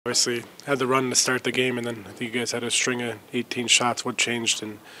Obviously had the run to start the game, and then I think you guys had a string of 18 shots. What changed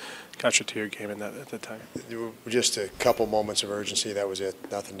and got you to your game at that time? Just a couple moments of urgency. That was it.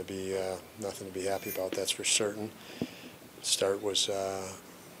 Nothing to be happy about. That's for certain. Start was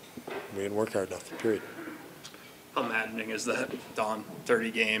we didn't work hard enough. Period. How maddening is that, Don? 30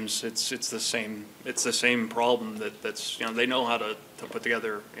 games. It's the same problem that's they know how to put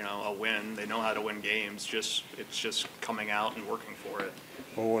together a win. They know how to win games. It's just coming out and working for it.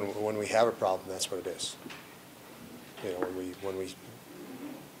 Well, when we have a problem, that's what it is.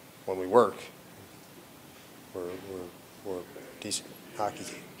 When we work, we're a decent hockey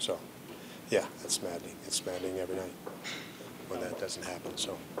team. So, yeah, that's maddening. It's maddening every night when that doesn't happen.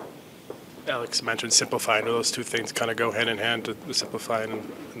 So. Alex mentioned simplifying. Those two things kind of go hand in hand, to simplify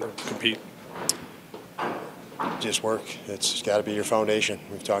and compete. Just work. It's got to be your foundation.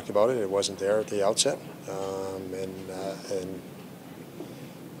 We've talked about it. It wasn't there at the outset, and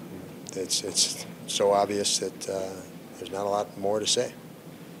it's so obvious that there's not a lot more to say.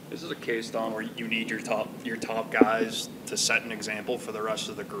 This is a case, Don, where you need your top guys to set an example for the rest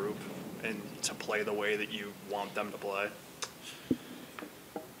of the group and to play the way that you want them to play.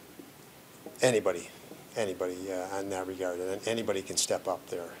 Anybody on that regard, and anybody can step up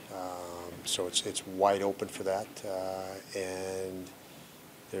there. So it's wide open for that, and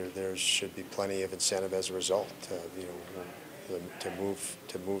there should be plenty of incentive as a result.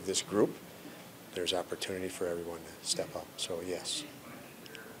 To move this group, there's opportunity for everyone to step up. So yes.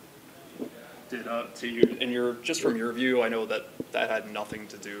 Just from your view, I know that had nothing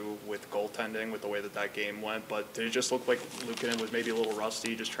to do with goaltending, with the way that game went, but did it just look like Luukkonen was maybe a little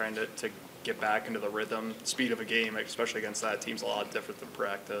rusty, just trying to get back into the rhythm, speed of a game, especially against that team's a lot different than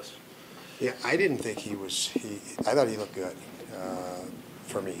practice? Yeah, I didn't think he was. I thought he looked good.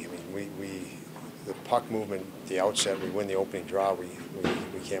 For me, I mean, the puck movement, the outset, we win the opening draw. We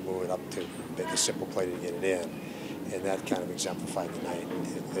can't move it up to make a simple play to get it in, and that kind of exemplified the night.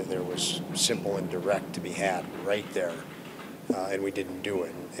 There was simple and direct to be had right there, and we didn't do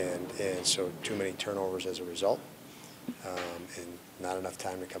it, and so too many turnovers as a result, and not enough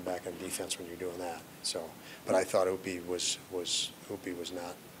time to come back on defense when you're doing that. So, but I thought Upi was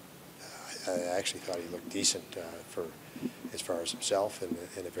not. I actually thought he looked decent for as far as himself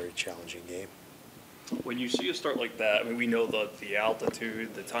in a very challenging game. When you see a start like that, I mean, we know the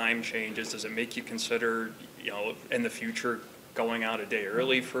altitude, the time changes. Does it make you consider, in the future, going out a day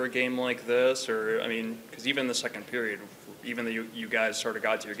early for a game like this? Or, I mean, because even the second period, even though you guys sort of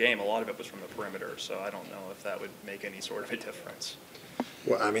got to your game, a lot of it was from the perimeter. So I don't know if that would make any sort of a difference.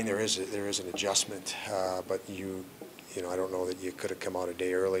 Well, I mean, there is an adjustment, but I don't know that you could have come out a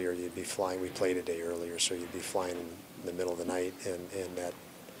day earlier. You'd be flying. We played a day earlier, so you'd be flying in the middle of the night, and that,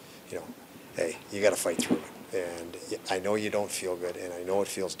 hey, you got to fight through it. And I know you don't feel good, and I know it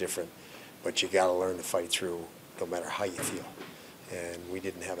feels different, but you got to learn to fight through, no matter how you feel. And we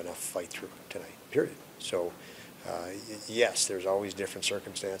didn't have enough fight through tonight. Period. So, yes, there's always different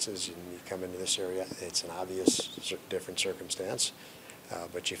circumstances, and you come into this area, it's an obvious different circumstance,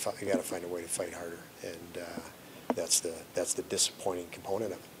 but you got to find a way to fight harder, and that's the disappointing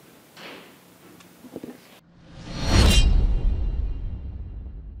component of it.